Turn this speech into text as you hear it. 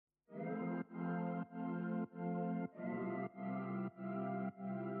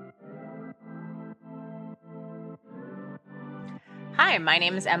Hi, my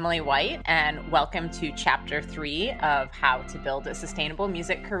name is Emily White, and welcome to Chapter 3 of How to Build a Sustainable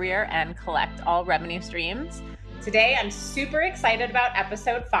Music Career and Collect All Revenue Streams. Today, I'm super excited about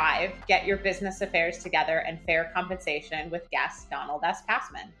Episode 5, Get Your Business Affairs Together and Fair Compensation, with guest Donald S.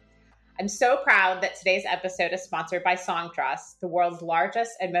 Passman. I'm so proud that today's episode is sponsored by Songtrust, the world's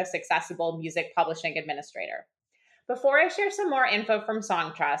largest and most accessible music publishing administrator. Before I share some more info from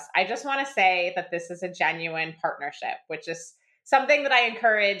Songtrust, I just want to say that this is a genuine partnership, which is something that I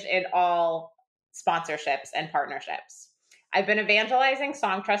encourage in all sponsorships and partnerships. I've been evangelizing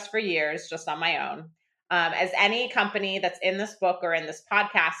Songtrust for years just on my own. As any company that's in this book or in this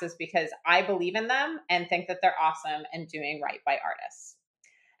podcast is because I believe in them and think that they're awesome and doing right by artists.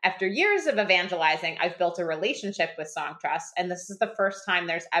 After years of evangelizing, I've built a relationship with Songtrust, and this is the first time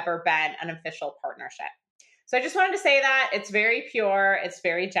there's ever been an official partnership. So I just wanted to say that it's very pure, it's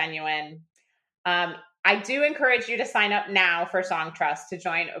very genuine. I do encourage you to sign up now for Songtrust to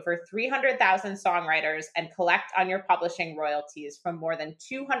join over 300,000 songwriters and collect on your publishing royalties from more than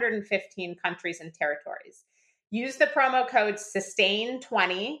 215 countries and territories. Use the promo code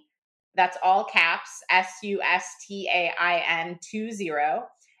SUSTAIN20, that's all caps, SUSTAIN20,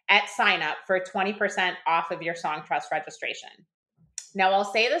 at sign up for 20% off of your Songtrust registration. Now,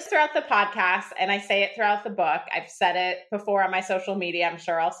 I'll say this throughout the podcast, and I say it throughout the book. I've said it before on my social media. I'm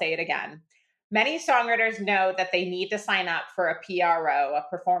sure I'll say it again. Many songwriters know that they need to sign up for a PRO, a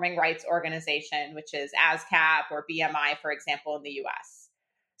performing rights organization, which is ASCAP or BMI, for example, in the US.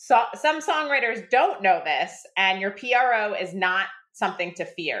 So some songwriters don't know this, and your PRO is not something to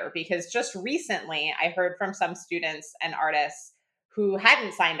fear, because just recently I heard from some students and artists who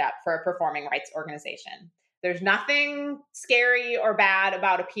hadn't signed up for a performing rights organization. There's nothing scary or bad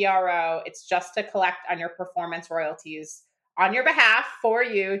about a PRO. It's just to collect on your performance royalties on your behalf for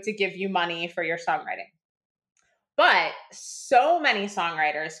you to give you money for your songwriting. But so many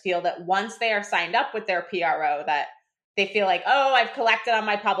songwriters feel that once they are signed up with their PRO, that they feel like, oh, I've collected on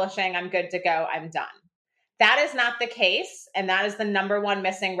my publishing, I'm good to go, I'm done. That is not the case. And that is the number one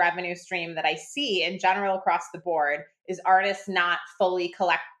missing revenue stream that I see in general across the board, is artists not fully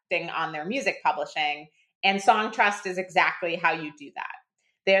collecting on their music publishing. And Songtrust is exactly how you do that.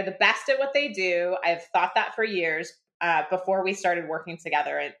 They're the best at what they do. I've thought that for years before we started working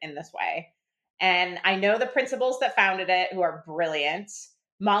together in this way. And I know the principals that founded it, who are brilliant.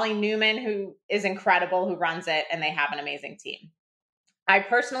 Molly Newman, who is incredible, who runs it, and they have an amazing team. I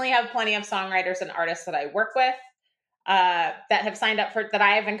personally have plenty of songwriters and artists that I work with that have signed up for, that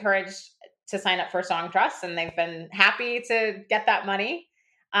I have encouraged to sign up for Songtrust, and they've been happy to get that money.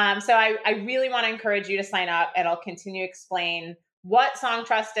 So I really want to encourage you to sign up, and I'll continue to explain what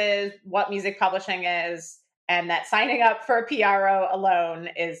Songtrust is, what music publishing is, and that signing up for a PRO alone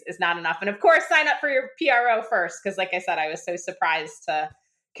is not enough. And of course, sign up for your PRO first, because like I said, I was so surprised to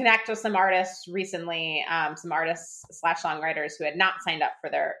connect with some artists recently, some artists / songwriters who had not signed up for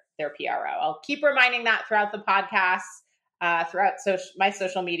their PRO. I'll keep reminding that throughout the podcast, throughout my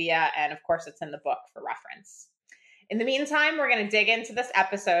social media, and of course, it's in the book for reference. In the meantime, we're going to dig into this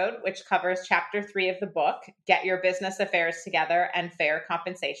episode, which covers Chapter 3 of the book, Get Your Business Affairs Together and Fair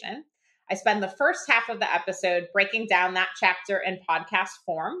Compensation. I spend the first half of the episode breaking down that chapter in podcast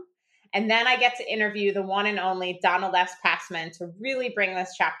form, and then I get to interview the one and only Donald S. Passman to really bring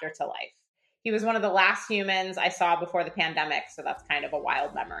this chapter to life. He was one of the last humans I saw before the pandemic, so that's kind of a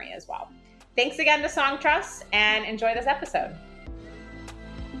wild memory as well. Thanks again to Songtrust, and enjoy this episode.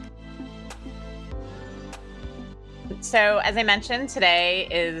 So, as I mentioned, today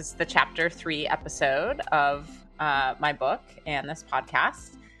is the Chapter 3 episode of my book and this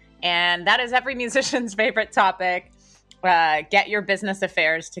podcast. And that is every musician's favorite topic, get your business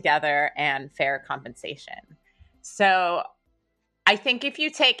affairs together and fair compensation. So I think if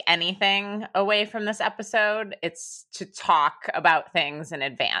you take anything away from this episode, it's to talk about things in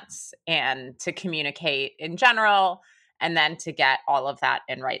advance and to communicate in general, and then to get all of that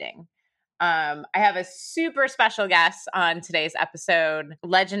in writing. I have a super special guest on today's episode,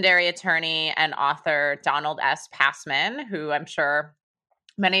 legendary attorney and author Donald S. Passman, who I'm sure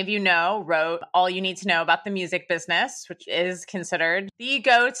many of you know wrote All You Need to Know About the Music Business, which is considered the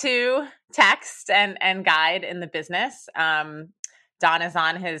go-to text and guide in the business. Don is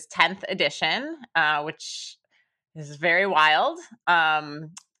on his 10th edition, which is very wild.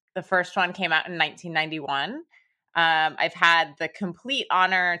 The first one came out in 1991. I've had the complete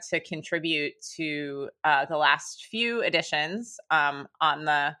honor to contribute to the last few editions on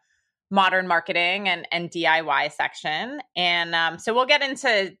the modern marketing and DIY section. And so we'll get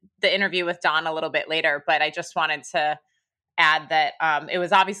into the interview with Don a little bit later, but I just wanted to add that it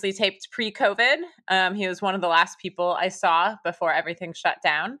was obviously taped pre-COVID. He was one of the last people I saw before everything shut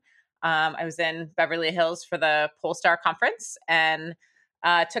down. I was in Beverly Hills for the Polestar conference and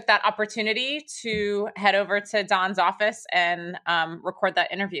took that opportunity to head over to Don's office and record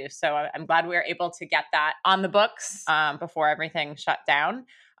that interview. So I'm glad we were able to get that on the books before everything shut down.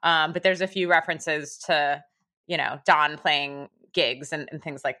 But there's a few references to, Don playing gigs and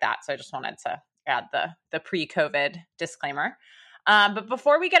things like that. So I just wanted to add the pre-COVID disclaimer. But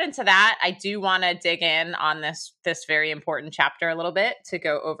before we get into that, I do want to dig in on this very important chapter a little bit to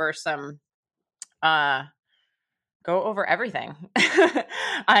go over everything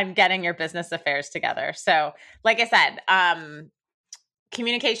on getting your business affairs together. So, like I said,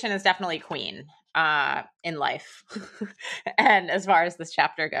 communication is definitely queen in life, and as far as this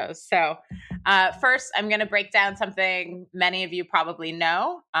chapter goes. So, first, I'm going to break down something many of you probably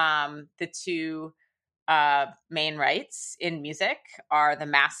know. The two main rights in music are the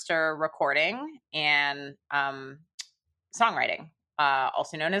master recording and songwriting,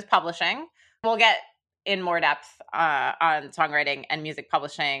 also known as publishing. We'll get in more depth on songwriting and music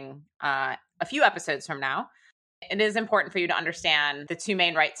publishing a few episodes from now. It is important for you to understand the two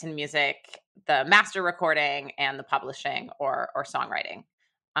main rights in music, the master recording and the publishing or songwriting.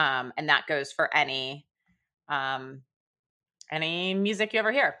 And that goes for any music you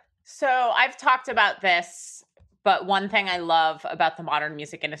ever hear. So I've talked about this, but one thing I love about the modern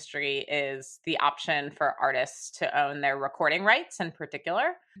music industry is the option for artists to own their recording rights in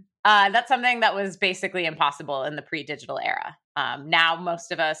particular. That's something that was basically impossible in the pre-digital era. Now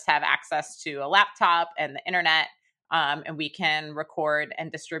most of us have access to a laptop and the internet, and we can record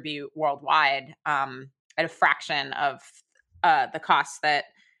and distribute worldwide at a fraction of the costs that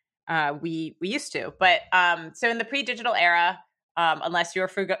we used to. But so in the pre-digital era, unless you were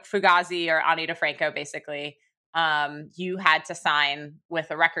Fugazi or Ani DeFranco, basically, you had to sign with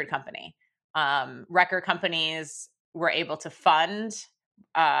a record company. Record companies were able to fund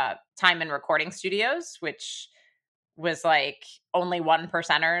time in recording studios, which was like only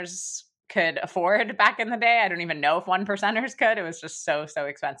 1%ers could afford back in the day. I don't even know if 1%ers could. It was just so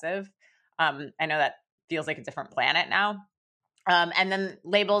expensive. I know that feels like a different planet now. And then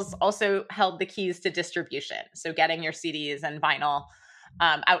labels also held the keys to distribution. So getting your CDs and vinyl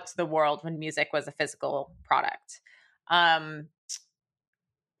out to the world when music was a physical product.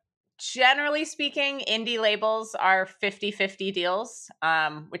 Generally speaking, indie labels are 50-50 deals,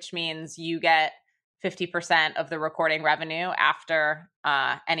 which means you get 50% of the recording revenue after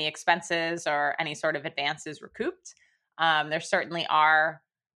any expenses or any sort of advance is recouped. There certainly are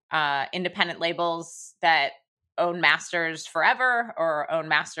independent labels that own masters forever or own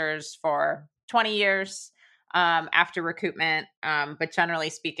masters for 20 years after recoupment. But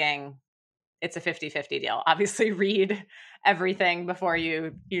generally speaking, it's a 50-50 deal. Obviously, read everything before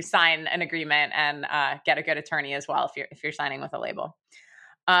you sign an agreement and get a good attorney as well if you're signing with a label.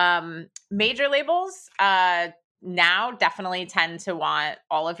 Major labels now definitely tend to want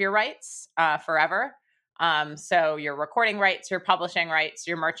all of your rights forever. So your recording rights, your publishing rights,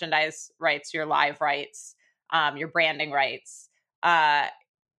 your merchandise rights, your live rights, your branding rights.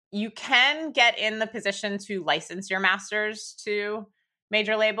 You can get in the position to license your masters to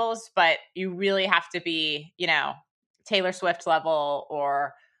major labels, but you really have to be, Taylor Swift level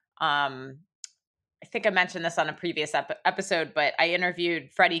or I think I mentioned this on a previous episode, but I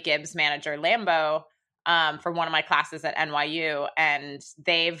interviewed Freddie Gibbs' manager, Lambo, for one of my classes at NYU, and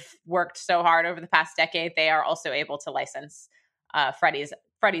they've worked so hard over the past decade. They are also able to license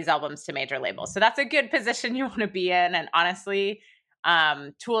Freddie's albums to major labels. So that's a good position you want to be in. And honestly,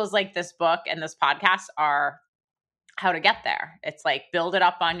 tools like this book and this podcast are how to get there. It's like build it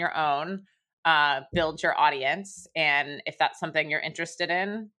up on your own, build your audience. And if that's something you're interested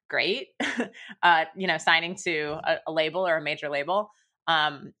in, great. Signing to a label or a major label.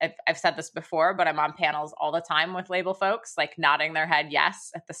 I've said this before, but I'm on panels all the time with label folks, like nodding their head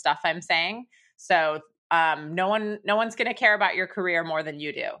yes at the stuff I'm saying. So no one's going to care about your career more than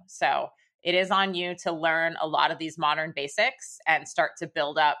you do. So it is on you to learn a lot of these modern basics and start to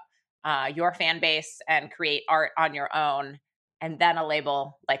build up your fan base and create art on your own. And then a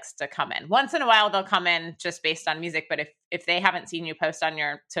label likes to come in. Once in a while, they'll come in just based on music. But if they haven't seen you post on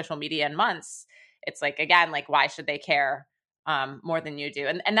your social media in months, it's like, again, like, why should they care more than you do?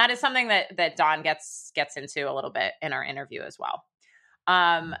 And that is something that Don gets into a little bit in our interview as well.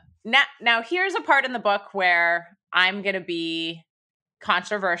 Now here's a part in the book where I'm going to be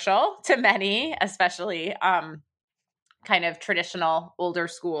controversial to many, especially kind of traditional older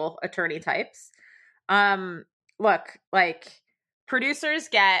school attorney types. Look, like producers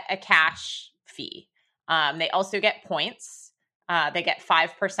get a cash fee. They also get points They get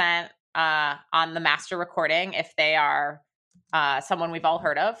 5% on the master recording if they are someone we've all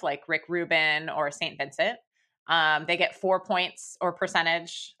heard of, like Rick Rubin or St. Vincent. They get 4 points or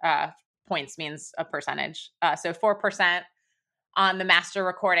percentage. Points means a percentage. So 4% on the master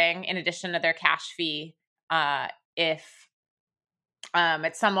recording in addition to their cash fee. If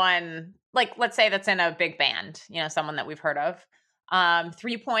it's someone like, let's say that's in a big band, someone that we've heard of.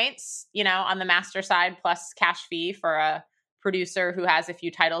 3 points, on the master side plus cash fee for a producer who has a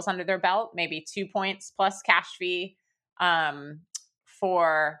few titles under their belt, maybe 2 points plus cash fee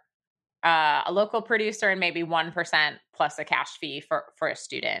for a local producer, and maybe 1% plus a cash fee for a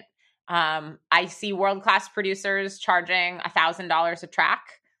student. I see world-class producers charging $1,000 a track.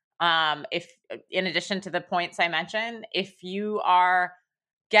 If in addition to the points I mentioned, if you are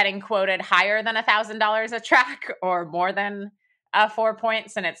getting quoted higher than $1,000 a track or more than 4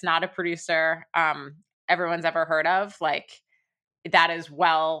 points, and it's not a producer everyone's ever heard of, like, that is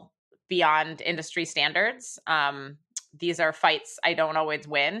well beyond industry standards. These are fights I don't always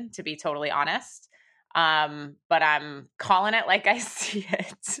win, to be totally honest. But I'm calling it like I see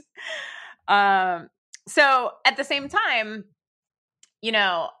it. So at the same time,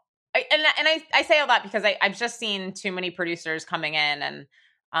 I say all that because I've just seen too many producers coming in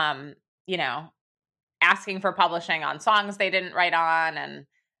and, asking for publishing on songs they didn't write on, and,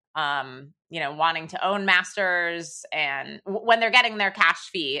 wanting to own masters, and when they're getting their cash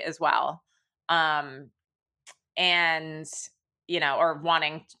fee as well. And, or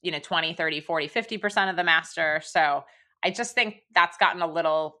wanting, 20, 30, 40, 50% of the master. So I just think that's gotten a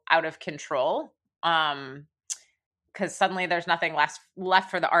little out of control. Because suddenly there's nothing left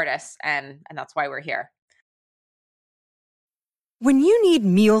for the artists, and that's why we're here. When you need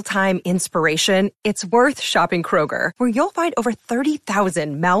mealtime inspiration, it's worth shopping Kroger, where you'll find over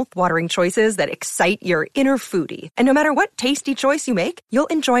 30,000 mouth-watering choices that excite your inner foodie. And no matter what tasty choice you make, you'll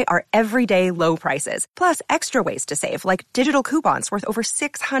enjoy our everyday low prices, plus extra ways to save, like digital coupons worth over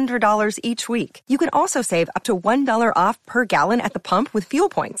 $600 each week. You can also save up to $1 off per gallon at the pump with fuel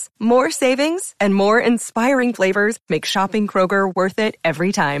points. More savings and more inspiring flavors make shopping Kroger worth it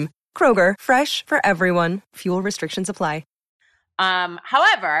every time. Kroger, fresh for everyone. Fuel restrictions apply.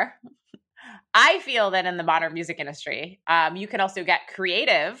 However, I feel that in the modern music industry, you can also get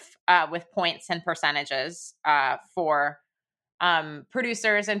creative with points and percentages for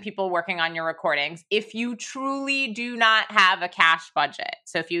producers and people working on your recordings if you truly do not have a cash budget.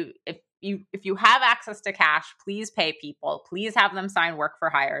 So if you have access to cash, please pay people. Please have them sign work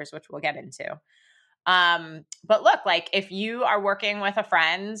for hires, which we'll get into. But look, like, if you are working with a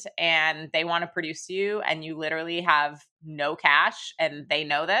friend and they want to produce you and you literally have no cash and they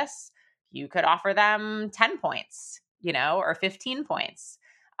know this, you could offer them 10 points, or 15 points.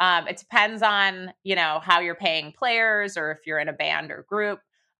 It depends on, how you're paying players, or if you're in a band or group.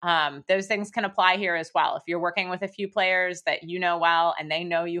 Those things can apply here as well. If you're working with a few players that you know well and they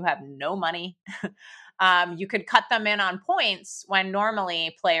know you have no money, you could cut them in on points when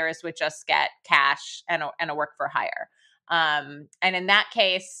normally players would just get cash and a work for hire. And in that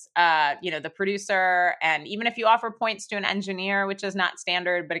case, the producer, and even if you offer points to an engineer, which is not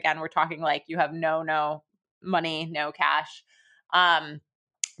standard, but again, we're talking like you have no money, no cash.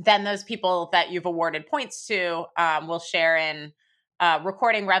 Then those people that you've awarded points to will share in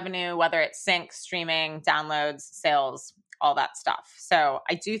recording revenue, whether it's sync, streaming, downloads, sales, all that stuff. So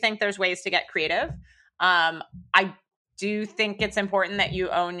I do think there's ways to get creative. I do think it's important that you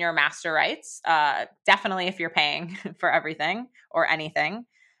own your master rights, definitely if you're paying for everything or anything.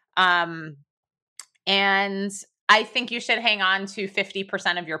 And I think you should hang on to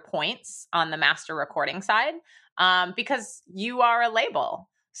 50% of your points on the master recording side, because you are a label.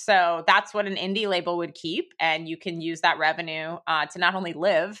 So that's what an indie label would keep. And you can use that revenue to not only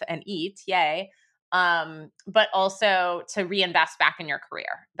live and eat, yay, but also to reinvest back in your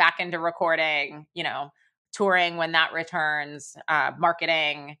career, back into recording, touring when that returns,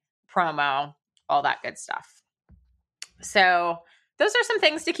 marketing, promo, all that good stuff. So those are some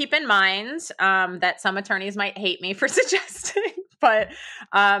things to keep in mind that some attorneys might hate me for suggesting. But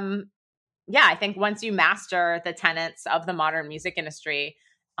I think once you master the tenets of the modern music industry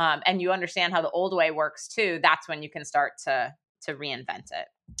and you understand how the old way works too, that's when you can start to reinvent it.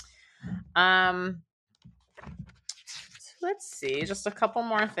 Let's see, just a couple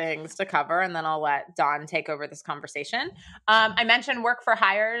more things to cover, and then I'll let Dawn take over this conversation. I mentioned work for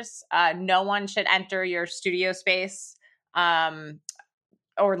hires. No one should enter your studio space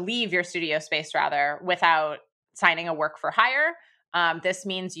or leave your studio space, rather, without signing a work for hire. This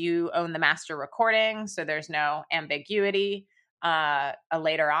means you own the master recording, so there's no ambiguity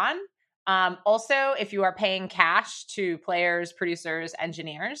later on. Also, if you are paying cash to players, producers,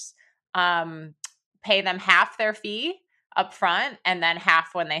 engineers, pay them half their fee up front and then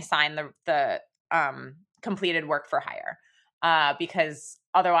half when they sign the completed work for hire. Because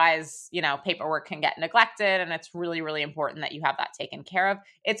otherwise, paperwork can get neglected, and it's really, really important that you have that taken care of.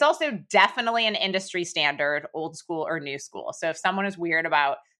 It's also definitely an industry standard, old school or new school. So if someone is weird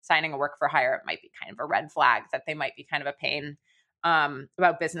about signing a work for hire, it might be kind of a red flag that they might be kind of a pain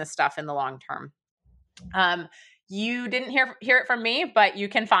about business stuff in the long term. You didn't hear it from me, but you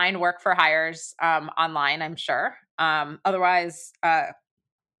can find work for hires online, I'm sure. Otherwise,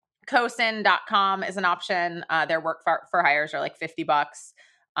 cosin.com is an option. Their work for hires are like $50.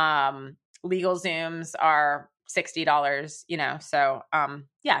 LegalZooms are $60, so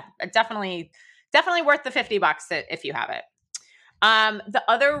yeah, definitely worth the $50 if you have it. The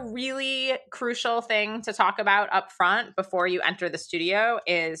other really crucial thing to talk about up front before you enter the studio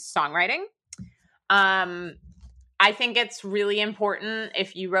is songwriting. I think it's really important,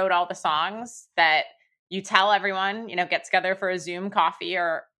 if you wrote all the songs, that you tell everyone, get together for a Zoom coffee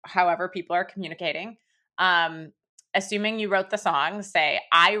or however people are communicating. Assuming you wrote the songs, say,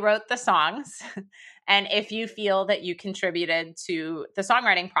 I wrote the songs. And if you feel that you contributed to the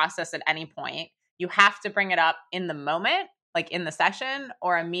songwriting process at any point, you have to bring it up in the moment, like in the session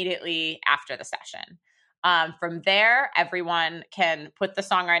or immediately after the session. From there, everyone can put the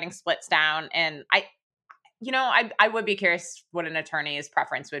songwriting splits down. And I would be curious what an attorney's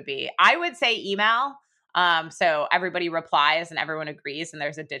preference would be. I would say email. So everybody replies and everyone agrees and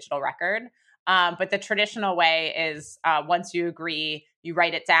there's a digital record. But the traditional way is once you agree, you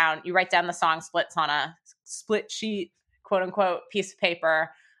write it down. You write down the song splits on a split sheet, quote unquote, piece of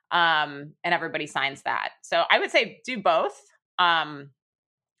paper. And everybody signs that. So I would say do both.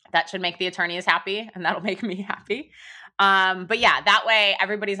 That should make the attorneys happy and that'll make me happy. But yeah, that way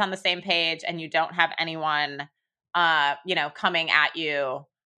everybody's on the same page and you don't have anyone, coming at you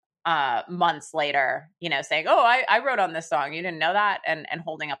months later, saying, oh, I wrote on this song. You didn't know that? And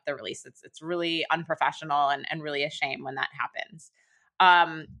holding up the release. It's really unprofessional and really a shame when that happens.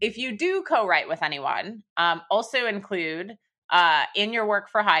 If you do co-write with anyone, also include in your work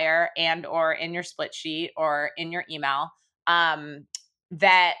for hire and or in your split sheet or in your email,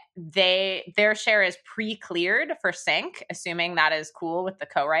 that their share is pre-cleared for sync, assuming that is cool with the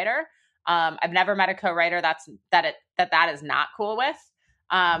co-writer. I've never met a co-writer that is not cool with.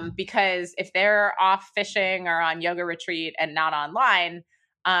 Because if they're off fishing or on yoga retreat and not online,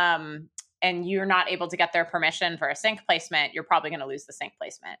 and you're not able to get their permission for a sync placement, you're probably going to lose the sync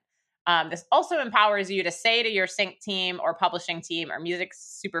placement. This also empowers you to say to your sync team or publishing team or music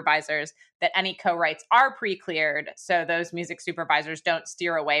supervisors that any co-writes are pre-cleared, so those music supervisors don't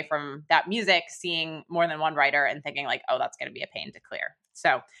steer away from that music, seeing more than one writer and thinking like, oh, that's going to be a pain to clear.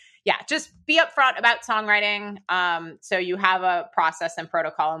 So yeah, just be upfront about songwriting. So you have a process and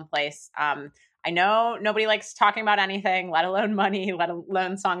protocol in place. I know nobody likes talking about anything, let alone money, let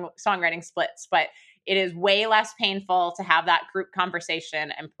alone songwriting splits, but it is way less painful to have that group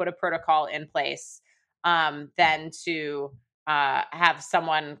conversation and put a protocol in place than to have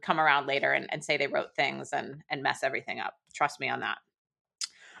someone come around later and say they wrote things and mess everything up. Trust me on that.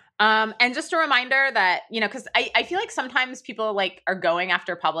 And just a reminder that, because I feel like sometimes people are going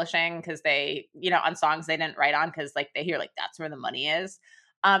after publishing because they, on songs they didn't write on because they hear that's where the money is.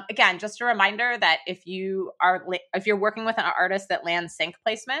 Again, just a reminder that if you're working with an artist that lands sync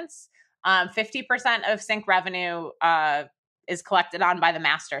placements, 50% of sync revenue is collected on by the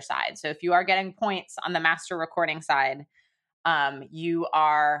master side. So if you are getting points on the master recording side, you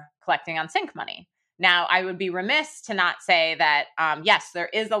are collecting on sync money. Now, I would be remiss to not say that, yes, there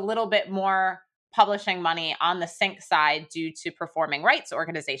is a little bit more publishing money on the sync side due to performing rights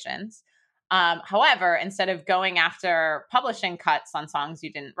organizations. However, instead of going after publishing cuts on songs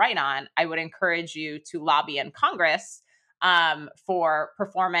you didn't write on, I would encourage you to lobby in Congress for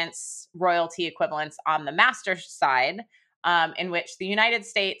performance royalty equivalents on the master side, in which the United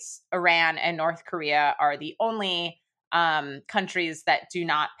States, Iran, and North Korea are the only countries that do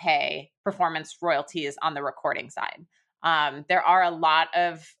not pay performance royalties on the recording side. There are a lot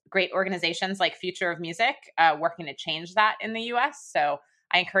of great organizations like Future of Music working to change that in the US. So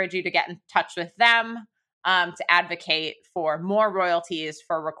I encourage you to get in touch with them to advocate for more royalties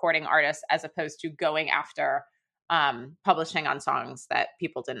for recording artists as opposed to going after publishing on songs that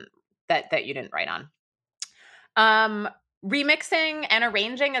people that you didn't write on. Remixing and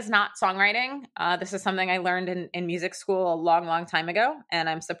arranging is not songwriting. This is something I learned in music school a long, long time ago. And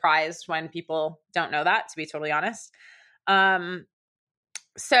I'm surprised when people don't know that, to be totally honest.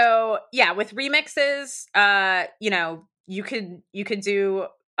 So yeah, with remixes, you could do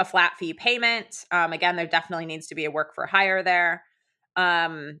a flat fee payment. Again, there definitely needs to be a work for hire there.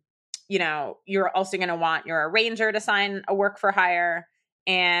 You're also going to want your arranger to sign a work for hire.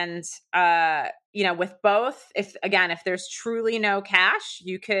 And, with both, if there's truly no cash,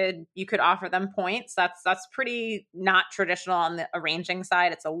 you could offer them points. That's pretty not traditional on the arranging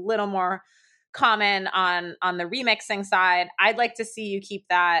side. It's a little more common on the remixing side. I'd like to see you keep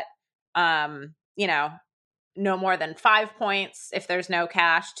that, no more than 5 points if there's no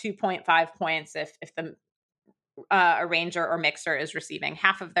cash, 2.5 points if the arranger or mixer is receiving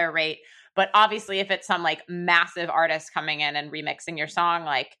half of their rate. But obviously, if it's some like massive artist coming in and remixing your song,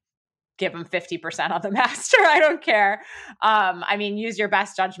 like give them 50% on the master. I don't care. Use your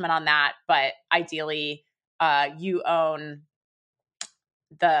best judgment on that. But ideally, you own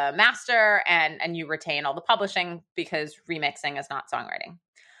the master and you retain all the publishing, because remixing is not songwriting.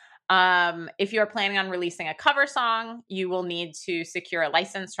 If you're planning on releasing a cover song, you will need to secure a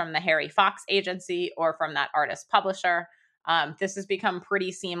license from the Harry Fox agency or from that artist publisher. This has become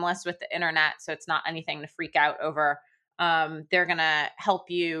pretty seamless with the internet, so it's not anything to freak out over. They're going to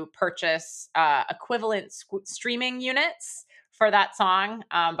help you purchase equivalent streaming units for that song,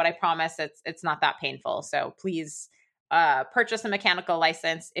 but I promise it's not that painful. So please purchase a mechanical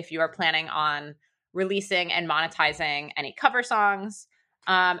license if you are planning on releasing and monetizing any cover songs.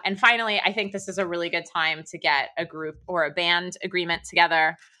 And finally, I think this is a really good time to get a group or a band agreement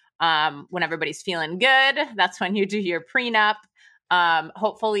together. When everybody's feeling good, that's when you do your prenup.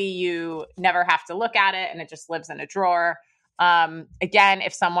 Hopefully you never have to look at it and it just lives in a drawer. Again,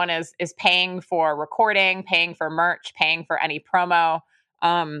 if someone is paying for recording, paying for merch, paying for any promo,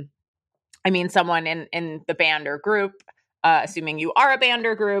 someone in the band or group, assuming you are a band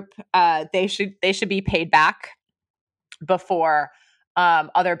or group, they should be paid back before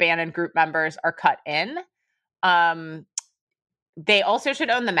other band and group members are cut in. They also should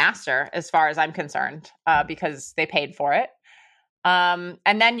own the master, as far as I'm concerned, because they paid for it. And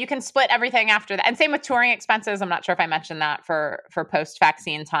then you can split everything after that. And same with touring expenses. I'm not sure if I mentioned that for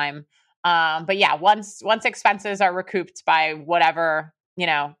post-vaccine time. But yeah, once expenses are recouped by whatever,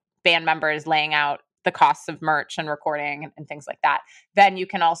 band member is laying out the costs of merch and recording and things like that, then you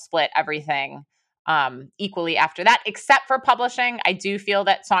can all split everything equally after that, except for publishing. I do feel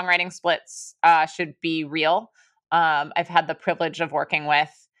that songwriting splits should be real. I've had the privilege of working with,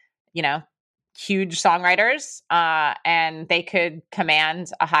 huge songwriters, and they could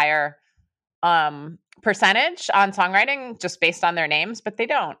command a higher percentage on songwriting just based on their names, but they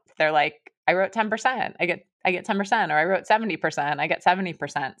don't. They're like, I wrote 10%, I get 10%, or I wrote 70%, I get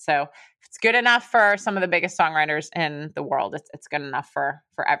 70%. So if it's good enough for some of the biggest songwriters in the world, it's good enough for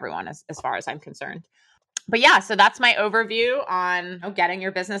everyone as far as I'm concerned. But yeah, so that's my overview on getting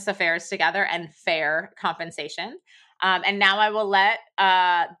your business affairs together and fair compensation. And now I will let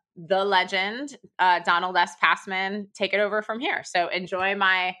the legend, Donald S. Passman, take it over from here. So enjoy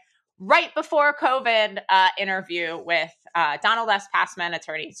my right before COVID interview with Donald S. Passman,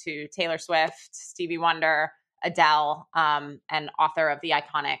 attorney to Taylor Swift, Stevie Wonder, Adele, and author of the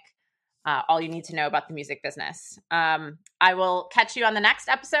iconic All You Need to Know About the Music Business. I will catch you on the next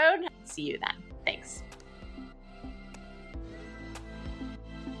episode. See you then. Thanks.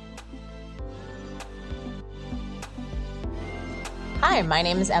 Hi, my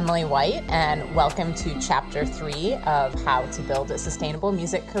name is Emily White, and welcome to Chapter 3 of How to Build a Sustainable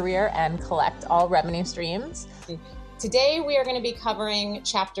Music Career and Collect All Revenue Streams. Today, we are going to be covering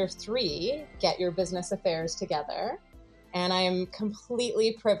Chapter 3, Get Your Business Affairs Together. And I am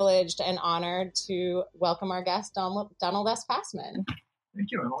completely privileged and honored to welcome our guest, Donald S. Passman. Thank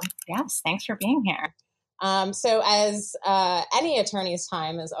you, Emily. Yes, thanks for being here. So as any attorney's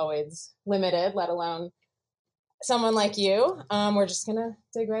time is always limited, let alone someone like you, we're just going to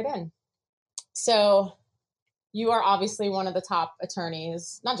dig right in. So you are obviously one of the top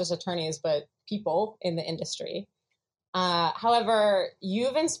attorneys, not just attorneys, but people in the industry. However,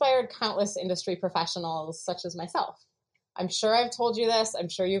 you've inspired countless industry professionals such as myself. I'm sure I've told you this. I'm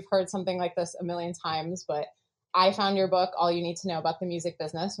sure you've heard something like this a million times, but I found your book, All You Need to Know About the Music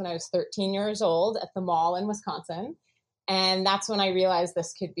Business, when I was 13 years old at the mall in Wisconsin. And that's when I realized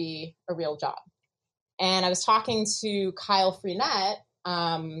this could be a real job. And I was talking to Kyle Freenet,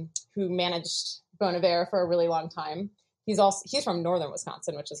 who managed Bon Iver for a really long time. He's from northern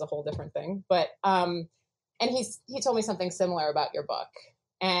Wisconsin, which is a whole different thing. But and he told me something similar about your book.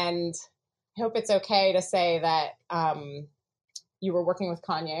 And I hope it's okay to say that you were working with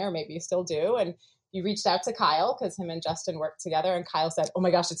Kanye, or maybe you still do, and you reached out to Kyle because him and Justin worked together. And Kyle said, "Oh my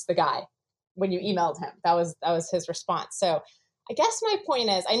gosh, it's the guy." When you emailed him, that was his response. So I guess my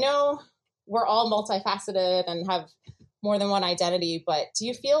point is, I know we're all multifaceted and have more than one identity, but do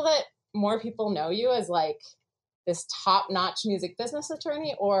you feel that more people know you as like this top-notch music business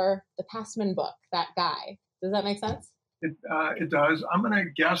attorney or the Passman book, that guy? Does that make sense? It does. I'm going to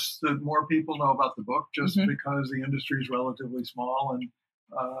guess that more people know about the book just because the industry is relatively small and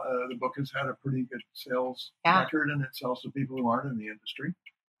the book has had a pretty good sales record and it sells to people who aren't in the industry.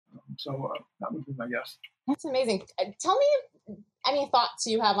 So that would be my guess. That's amazing. Tell me any thoughts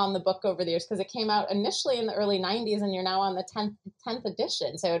you have on the book over the years, because it came out initially in the early 90s and you're now on the 10th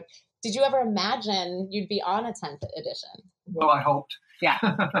edition. So did you ever imagine you'd be on a 10th edition? Well, I hoped. Yeah.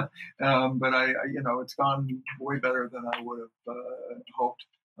 But it's gone way better than I would have hoped.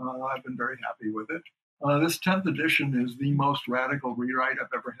 I've been very happy with it. This 10th edition is the most radical rewrite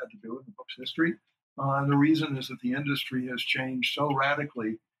I've ever had to do in the book's history. And the reason is that the industry has changed so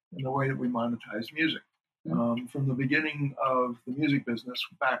radically in the way that we monetize music. From the beginning of the music business,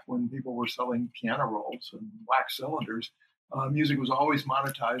 back when people were selling piano rolls and wax cylinders, music was always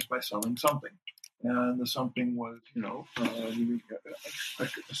monetized by selling something. And the something was,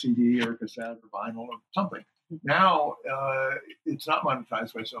 a CD or a cassette or vinyl or something. Now, it's not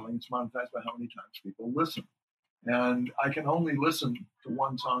monetized by selling, it's monetized by how many times people listen. And I can only listen to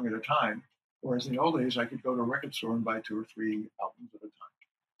one song at a time, whereas in the old days, I could go to a record store and buy 2 or 3 albums at a time.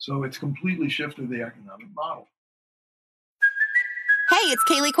 So it's completely shifted the economic model. Hey, it's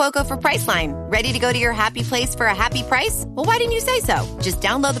Kaylee Cuoco for Priceline. Ready to go to your happy place for a happy price? Well, why didn't you say so? Just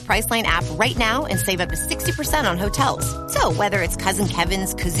download the Priceline app right now and save up to 60% on hotels. So whether it's Cousin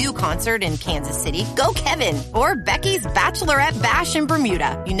Kevin's Kazoo Concert in Kansas City, go Kevin, or Becky's Bachelorette Bash in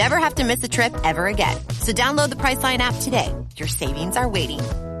Bermuda, you never have to miss a trip ever again. So download the Priceline app today. Your savings are waiting.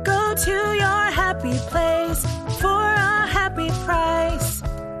 Go to your happy place for a happy price.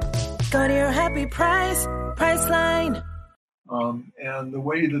 Go to your happy price, Priceline. And the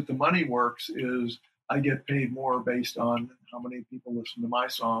way that the money works is I get paid more based on how many people listen to my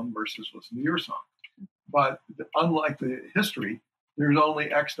song versus listen to your song. But unlike the history, there's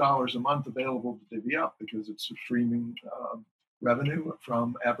only X dollars a month available to divvy up because it's streaming revenue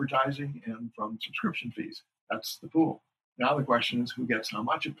from advertising and from subscription fees. That's the pool. Now the question is who gets how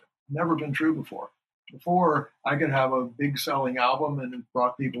much of it? Never been true before. Before, I could have a big selling album and it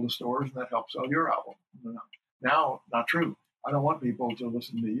brought people to stores and that helped sell your album. Now, not true. I don't want people to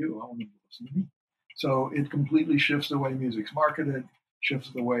listen to you. I want them to listen to me. So it completely shifts the way music's marketed, shifts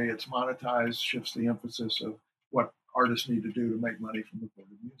the way it's monetized, shifts the emphasis of what artists need to do to make money from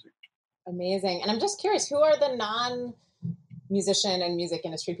recorded music. Amazing. And I'm just curious, who are the non-musician and music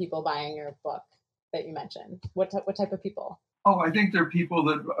industry people buying your book that you mentioned? What type of people? Oh, I think they're people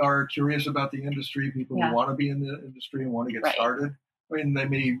that are curious about the industry, people who want to be in the industry and want to get started. I mean, they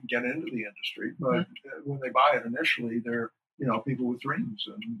may get into the industry, but when they buy it initially, they're people with dreams.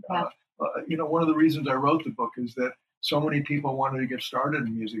 And, one of the reasons I wrote the book is that so many people wanted to get started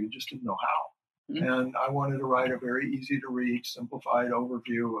in music and just didn't know how. And I wanted to write a very easy to read, simplified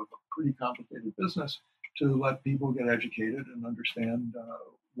overview of a pretty complicated business to let people get educated and understand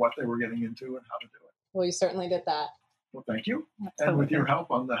what they were getting into and how to do it. Well, you certainly did that. Well, thank you. Absolutely. And with your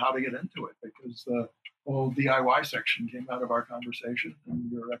help on how to get into it, because the whole DIY section came out of our conversation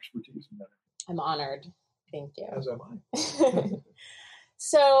and your expertise in that. I'm honored. Thank you. As am I.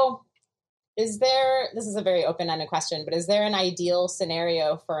 So this is a very open-ended question, but is there an ideal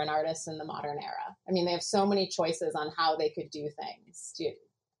scenario for an artist in the modern era? I mean, they have so many choices on how they could do things. Do you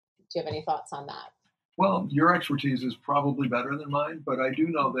have any thoughts on that? Well, your expertise is probably better than mine, but I do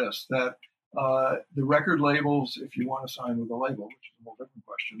know this, that the record labels, if you want to sign with a label, which is a whole different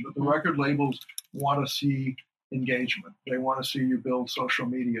question, but the record labels want to see engagement. They want to see you build social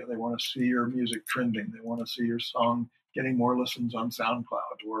media. They want to see your music trending. They want to see your song getting more listens on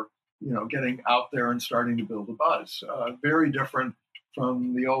SoundCloud or, getting out there and starting to build a buzz. Very different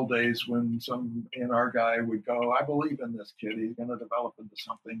from the old days when some A&R guy would go, I believe in this kid. He's going to develop into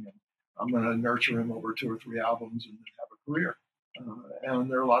something and I'm going to nurture him over 2 or 3 albums and have a career. And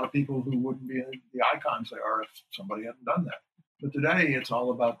there are a lot of people who wouldn't be the icons they are if somebody hadn't done that. But today, it's all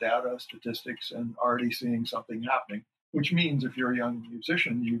about data, statistics, and already seeing something happening, which means if you're a young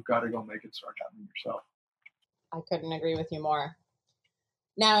musician, you've got to go make it start happening yourself. I couldn't agree with you more.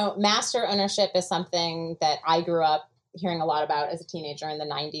 Now, master ownership is something that I grew up hearing a lot about as a teenager in the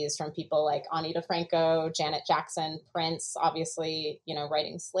 90s from people like Ani DeFranco, Janet Jackson, Prince, obviously,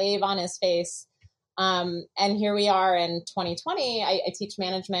 writing Slave on his face. And here we are in 2020. I teach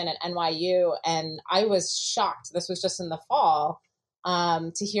management at NYU, and I was shocked. This was just in the fall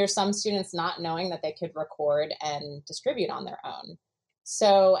to hear some students not knowing that they could record and distribute on their own.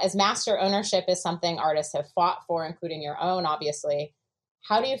 So as master ownership is something artists have fought for, including your own, obviously,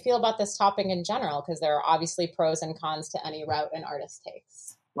 How do you feel about this topic in general? Because there are obviously pros and cons to any route an artist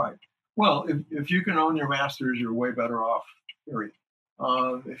takes. Right. Well, if you can own your masters, you're way better off, period.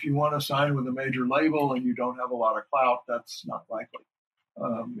 If you want to sign with a major label and you don't have a lot of clout, that's not likely.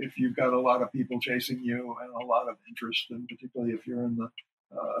 If you've got a lot of people chasing you and a lot of interest, and particularly if you're in the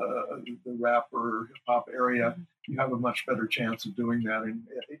rap or hip hop area, you have a much better chance of doing that and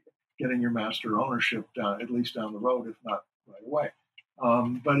getting your master ownership down, at least down the road, if not right away.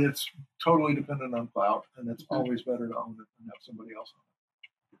 But it's totally dependent on clout, and it's always better to own it than have somebody else own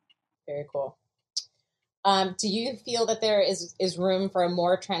it. Very cool. Do you feel that there is room for a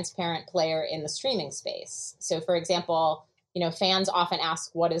more transparent player in the streaming space? So, for example, fans often ask,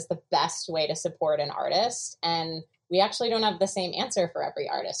 what is the best way to support an artist? And we actually don't have the same answer for every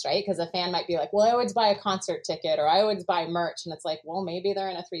artist, right? Because a fan might be like, well, I always buy a concert ticket or I always buy merch. And it's like, well, maybe they're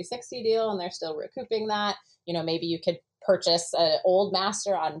in a 360 deal and they're still recouping that. Maybe you could purchase an old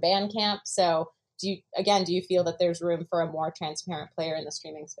master on Bandcamp. So do you feel that there's room for a more transparent player in the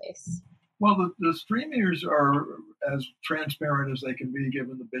streaming space? Well, the streamers are as transparent as they can be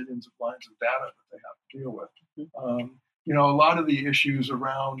given the billions of lines of data that they have to deal with. A lot of the issues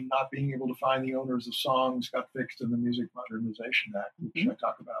around not being able to find the owners of songs got fixed in the Music Modernization Act, which I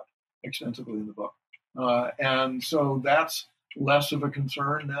talk about extensively in the book. And so that's less of a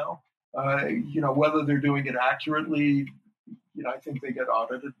concern now. Whether they're doing it accurately, I think they get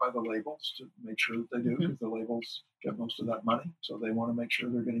audited by the labels to make sure that they do, because the labels get most of that money. So they want to make sure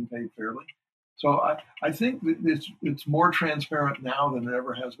they're getting paid fairly. So I think that it's more transparent now than it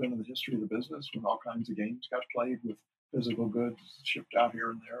ever has been in the history of the business, when all kinds of games got played with physical goods shipped out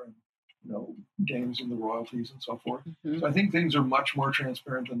here and there, and games and the royalties and so forth. So I think things are much more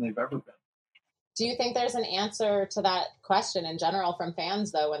transparent than they've ever been. Do you think there's an answer to that question in general from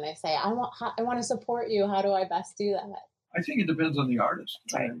fans, though, when they say, I want to support you, how do I best do that? I think it depends on the artist.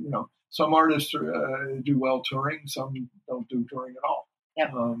 Right. Some artists do well touring, some don't do touring at all.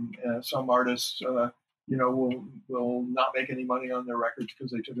 Yep. Some artists, will not make any money on their records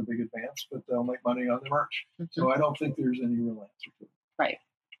because they took a big advance, but they'll make money on the merch. So I don't think there's any real answer to it. Right.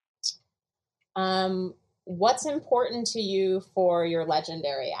 What's important to you for your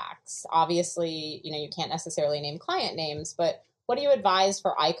legendary acts? Obviously, you can't necessarily name client names, but what do you advise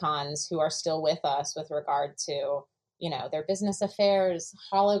for icons who are still with us with regard to, their business affairs,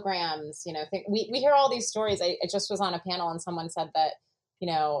 holograms? We hear all these stories. I just was on a panel and someone said that,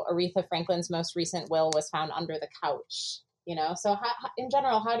 Aretha Franklin's most recent will was found under the couch. So in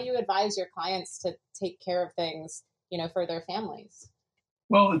general, how do you advise your clients to take care of things, for their families?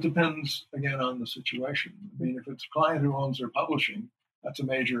 Well, it depends, again, on the situation. I mean, if it's a client who owns their publishing, their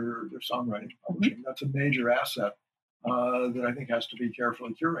songwriting publishing, that's a major asset that I think has to be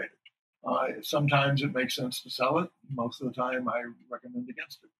carefully curated. Sometimes it makes sense to sell it. Most of the time, I recommend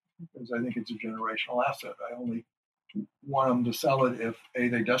against it because I think it's a generational asset. I only want them to sell it if A,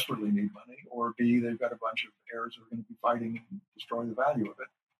 they desperately need money, or B, they've got a bunch of heirs who are going to be fighting and destroy the value of it,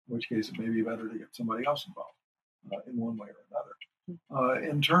 in which case it may be better to get somebody else involved in one way or another.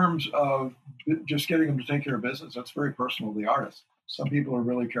 In terms of just getting them to take care of business, that's very personal to the artist. Some people are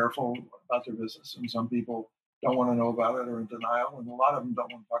really careful about their business, and some people don't want to know about it or in denial, and a lot of them don't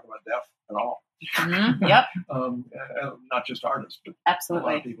want to talk about death at all. Yep. Not just artists, but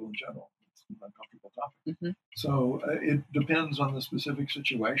absolutely a lot of people in general. It's an uncomfortable topic. So it depends on the specific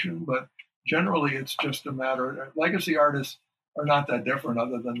situation, but generally it's just a matter. Legacy artists are not that different,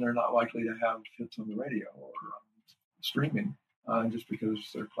 other than they're not likely to have hits on the radio or streaming, just because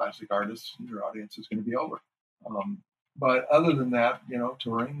they're classic artists and their audience is going to be older. But other than that,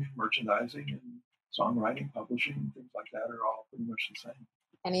 touring, merchandising, and songwriting, publishing, things like that are all pretty much the same.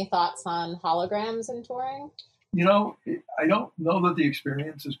 Any thoughts on holograms and touring? I don't know that the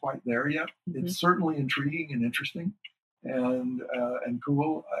experience is quite there yet. It's certainly intriguing and interesting and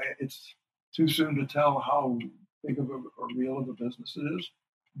cool. It's too soon to tell how big of a real of a business it is,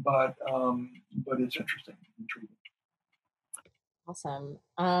 but it's interesting and intriguing. Awesome.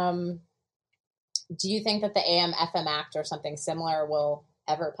 Do you think that the AM/FM Act or something similar will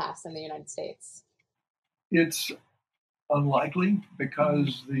ever pass in the United States? It's unlikely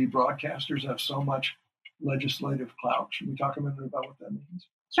because the broadcasters have so much legislative clout. Should we talk a minute about what that means?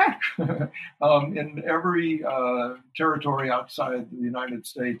 Sure. In every territory outside the United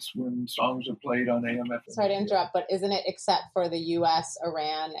States, when songs are played on AM/FM. Sorry to interrupt, but isn't it except for the U.S.,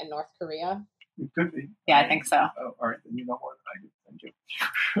 Iran, and North Korea? It could be. Yeah, I think so. All right, then you know more than I do. Thank you.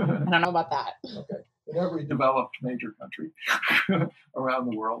 I don't know about that. Okay. In every developed major country around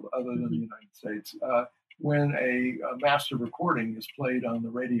the world, other than the United States, when a master recording is played on the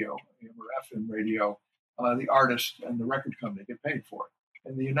radio, AM or FM radio, the artist and the record company get paid for it.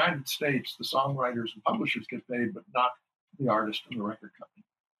 In the United States, the songwriters and publishers get paid, but not the artist and the record company.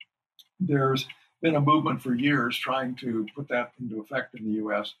 There's been a movement for years trying to put that into effect in the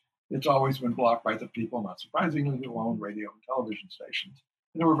U.S. It's always been blocked by the people, not surprisingly, who own radio and television stations.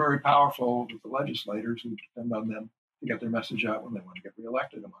 And they were very powerful with the legislators who depend on them to get their message out when they want to get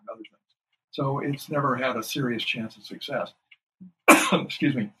reelected, among other things. So it's never had a serious chance of success.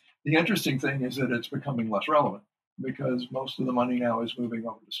 Excuse me. The interesting thing is that it's becoming less relevant because most of the money now is moving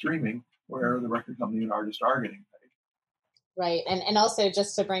over to streaming, where the record company and artist are getting paid. Right. And also,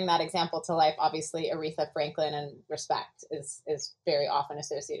 just to bring that example to life, obviously Aretha Franklin and Respect is very often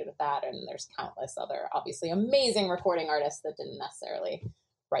associated with that. And there's countless other, obviously, amazing recording artists that didn't necessarily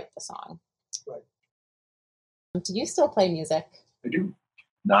write the song. Right. Do you still play music? I do.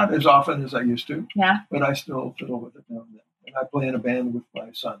 Not as often as I used to. Yeah. But I still fiddle with it now and then. And I play in a band with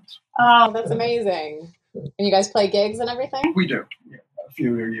my sons. Oh, that's amazing. And you guys play gigs and everything? We do. Yeah, a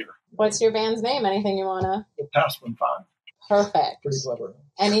few a year. What's your band's name? Anything you want to? The Passman Five. Perfect. Pretty clever.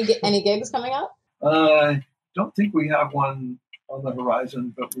 Any gigs coming up? I don't think we have one on the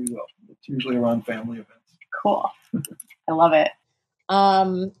horizon, but we will. It's usually around family events. Cool. I love it.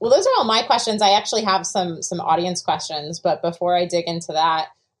 Well, those are all my questions. I actually have some audience questions, but before I dig into that,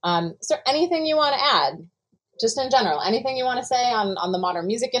 is there anything you want to add? Just in general, anything you want to say on the modern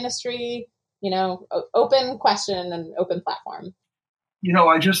music industry? Open question and open platform.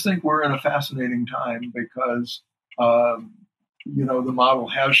 I just think we're in a fascinating time because, the model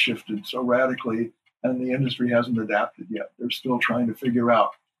has shifted so radically and the industry hasn't adapted yet. They're still trying to figure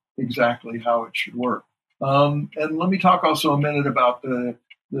out exactly how it should work. And let me talk also a minute about the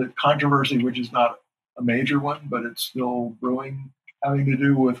controversy, which is not a major one, but it's still brewing, having to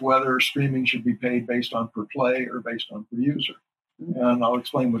do with whether streaming should be paid based on per play or based on per user. And I'll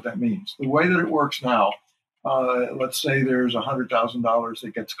explain what that means. The way that it works now, let's say there's $100,000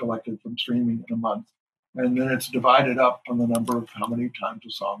 that gets collected from streaming in a month, and then it's divided up on the number of how many times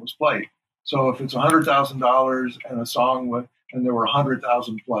a song was played. So if it's $100,000 and a song and there were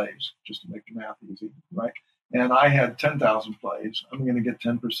 100,000 plays, just to make the math easy, right? And I had 10,000 plays, I'm going to get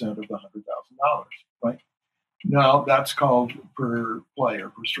 10% of the $100,000, right? Now that's called per play or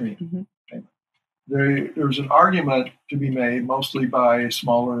per stream payment. There's an argument to be made, mostly by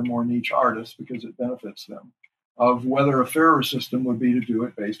smaller, more niche artists, because it benefits them, of whether a fairer system would be to do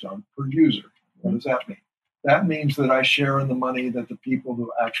it based on per user. What does that mean? That means that I share in the money that the people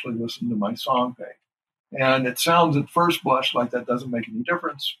who actually listen to my song pay. And it sounds at first blush like that doesn't make any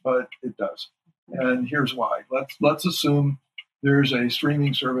difference, but it does. And here's why. Let's assume there's a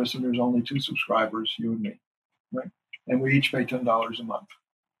streaming service and there's only 2 subscribers, you and me, right? And we each pay $10 a month.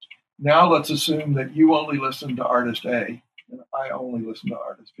 Now let's assume that you only listen to artist A and I only listen to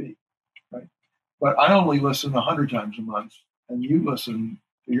artist B, right? But I only listen 100 times a month and you listen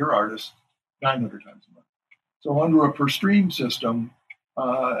to your artist 900 times a month. So under a per stream system,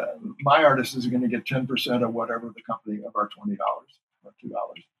 my artist is going to get 10% of whatever the company of our $20 or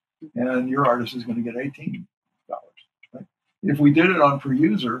 $2, and your artist is going to get $18. Right? If we did it on per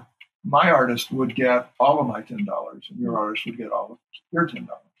user, my artist would get all of my $10, and your artist would get all of your $10.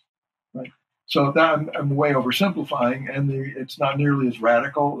 Right? So that I'm way oversimplifying, and it's not nearly as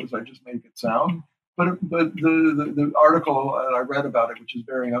radical as I just make it sound. But the article I read about it, which is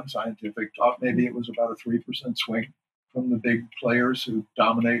very unscientific, thought maybe it was about a 3% swing from the big players who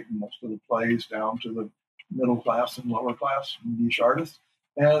dominate most of the plays down to the middle class and lower class niche artists.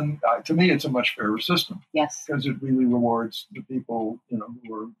 And to me, it's a much fairer system. Yes. Because it really rewards the people,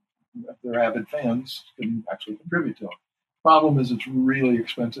 who are, if they're avid fans, can actually contribute to it. Problem is it's really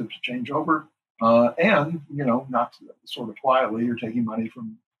expensive to change over. And, not sort of quietly, you're taking money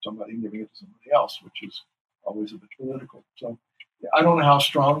from somebody and giving it to somebody else, which is always a bit political. So I don't know how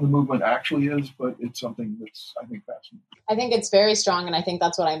strong the movement actually is, but it's something that's, I think, fascinating. I think it's very strong, and I think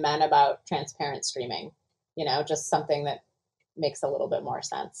that's what I meant about transparent streaming, just something that makes a little bit more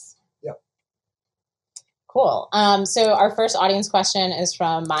sense. Yep. Cool. So our first audience question is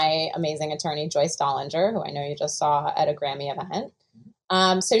from my amazing attorney, Joyce Dollinger, who I know you just saw at a Grammy event.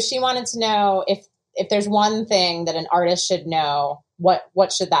 So she wanted to know if there's one thing that an artist should know,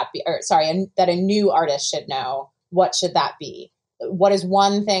 what should that be? That a new artist should know, what should that be? What is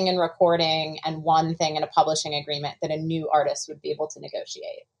one thing in recording and one thing in a publishing agreement that a new artist would be able to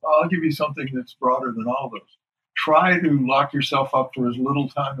negotiate? I'll give you something that's broader than all those. Try to lock yourself up for as little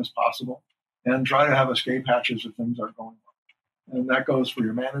time as possible and try to have escape hatches if things aren't going well. And that goes for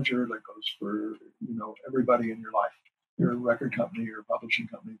your manager, that goes for, everybody in your life, your record company, your publishing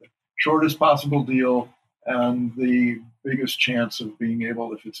company. The shortest possible deal and the biggest chance of being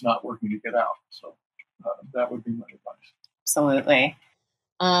able, if it's not working, to get out. So that would be my advice. Absolutely.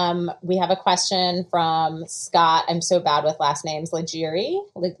 We have a question from Scott. I'm so bad with last names.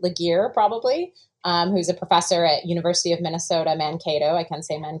 Laguerre, probably, who's a professor at University of Minnesota, Mankato. I can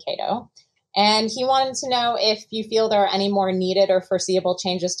say Mankato. And he wanted to know if you feel there are any more needed or foreseeable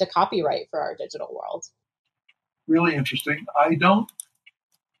changes to copyright for our digital world. Really interesting.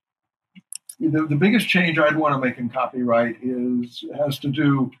 The biggest change I'd want to make in copyright has to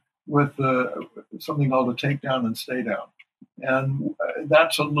do with something called a takedown and stay down. And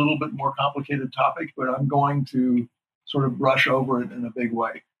that's a little bit more complicated topic, but I'm going to sort of brush over it in a big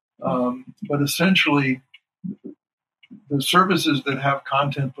way. But essentially, the services that have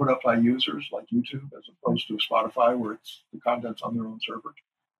content put up by users, like YouTube, as opposed to Spotify, where the content's on their own server,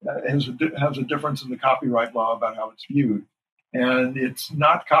 has a difference in the copyright law about how it's viewed. And it's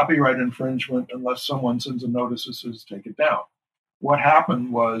not copyright infringement unless someone sends a notice that says, take it down. What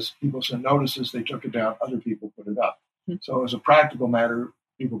happened was people sent notices, they took it down, other people put it up. So as a practical matter,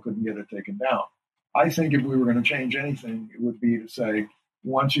 people couldn't get it taken down. I think if we were going to change anything, it would be to say,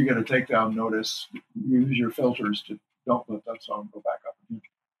 once you get a takedown notice, use your filters to don't let that song go back up again.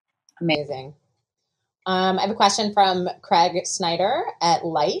 Amazing. I have a question from Craig Snyder at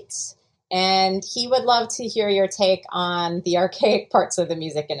Light, and he would love to hear your take on the archaic parts of the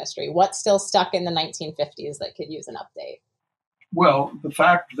music industry. What's still stuck in the 1950s that could use an update? Well, the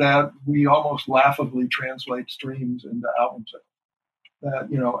fact that we almost laughably translate streams into album sales.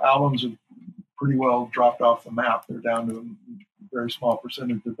 That, albums have pretty well dropped off the map. They're down to a very small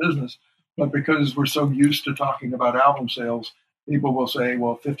percentage of business. But because we're so used to talking about album sales, people will say,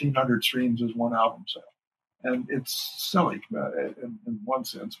 well, 1,500 streams is one album sale. And it's silly in one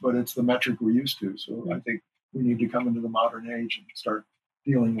sense, but it's the metric we're used to. So I think we need to come into the modern age and start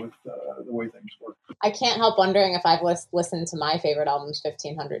dealing with the way things work. I can't help wondering if I've listened to my favorite albums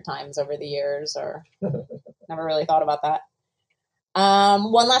 1,500 times over the years, or never really thought about that.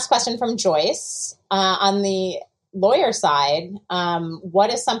 One last question from Joyce. On the lawyer side,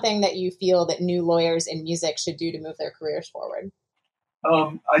 what is something that you feel that new lawyers in music should do to move their careers forward?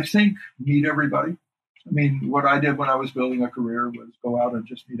 I think meet everybody. I mean, what I did when I was building a career was go out and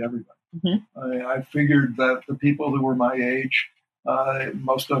just meet everybody. Mm-hmm. I figured that the people who were my age,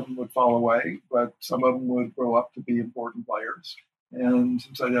 most of them would fall away, but some of them would grow up to be important players. And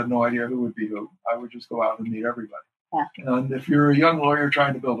since I had no idea who would be who, I would just go out and meet everybody. Yeah. And if you're a young lawyer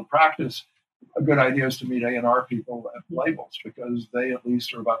trying to build a practice, a good idea is to meet A&R people at labels, because they at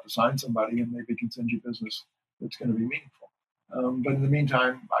least are about to sign somebody and maybe can send you business that's going to be meaningful. But in the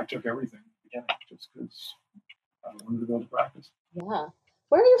meantime, I took everything at the beginning just because I wanted to build a practice. Yeah.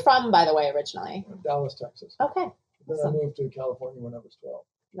 Where are you from, by the way, originally? Dallas, Texas. Okay. Then awesome. I moved to California when I was 12.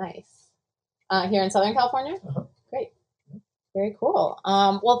 Nice. Here in Southern California? Uh-huh. Great. Very cool.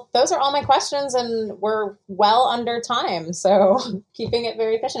 Well, those are all my questions, and we're well under time, so keeping it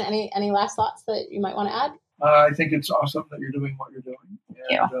very efficient. Any last thoughts that you might want to add? I think it's awesome that you're doing what you're doing.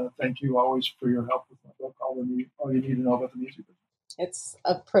 And thank you always for your help with my book, All You Need to Know About the Music Business. It's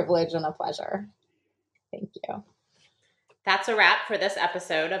a privilege and a pleasure. Thank you. That's a wrap for this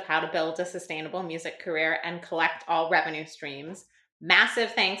episode of How to Build a Sustainable Music Career and Collect All Revenue Streams.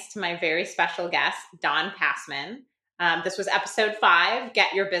 Massive thanks to my very special guest, Don Passman. This was episode 5,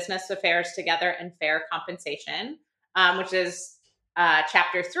 Get Your Business Affairs Together and Fair Compensation, which is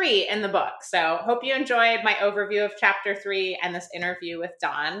chapter 3 in the book. So hope you enjoyed my overview of chapter 3 and this interview with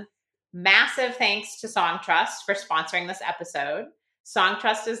Don. Massive thanks to Songtrust for sponsoring this episode.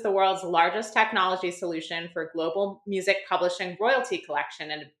 Songtrust is the world's largest technology solution for global music publishing, royalty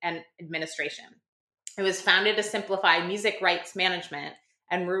collection, and administration. It was founded to simplify music rights management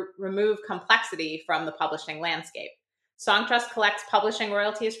and remove complexity from the publishing landscape. Songtrust collects publishing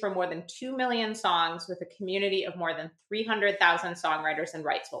royalties for more than 2 million songs with a community of more than 300,000 songwriters and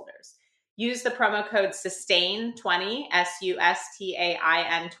rights holders. Use the promo code SUSTAIN20,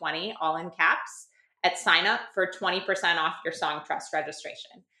 SUSTAIN 20, all in caps, at sign up for 20% off your Songtrust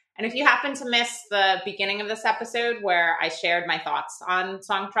registration. And if you happen to miss the beginning of this episode where I shared my thoughts on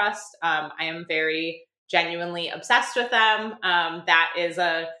Songtrust, I am very genuinely obsessed with them. That is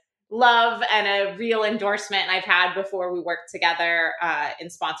a love and a real endorsement I've had before we worked together in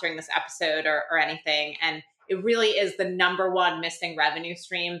sponsoring this episode or anything. And it really is the number one missing revenue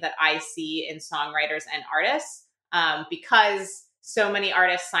stream that I see in songwriters and artists, because so many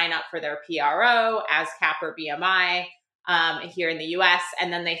artists sign up for their PRO, ASCAP or BMI here in the US,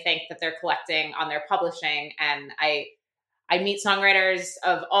 and then they think that they're collecting on their publishing. And I meet songwriters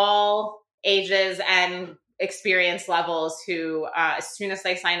of all ages and experience levels who, as soon as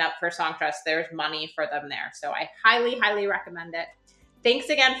they sign up for Songtrust, there's money for them there. So I highly, highly recommend it. Thanks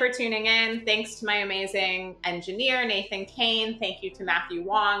again for tuning in. Thanks to my amazing engineer, Nathan Kane. Thank you to Matthew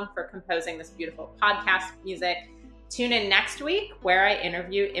Wong for composing this beautiful podcast music. Tune in next week where I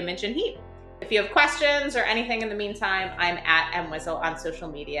interview Imogen Heap. If you have questions or anything in the meantime, I'm at MWhizzle on social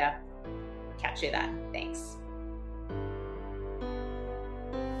media. Catch you then. Thanks.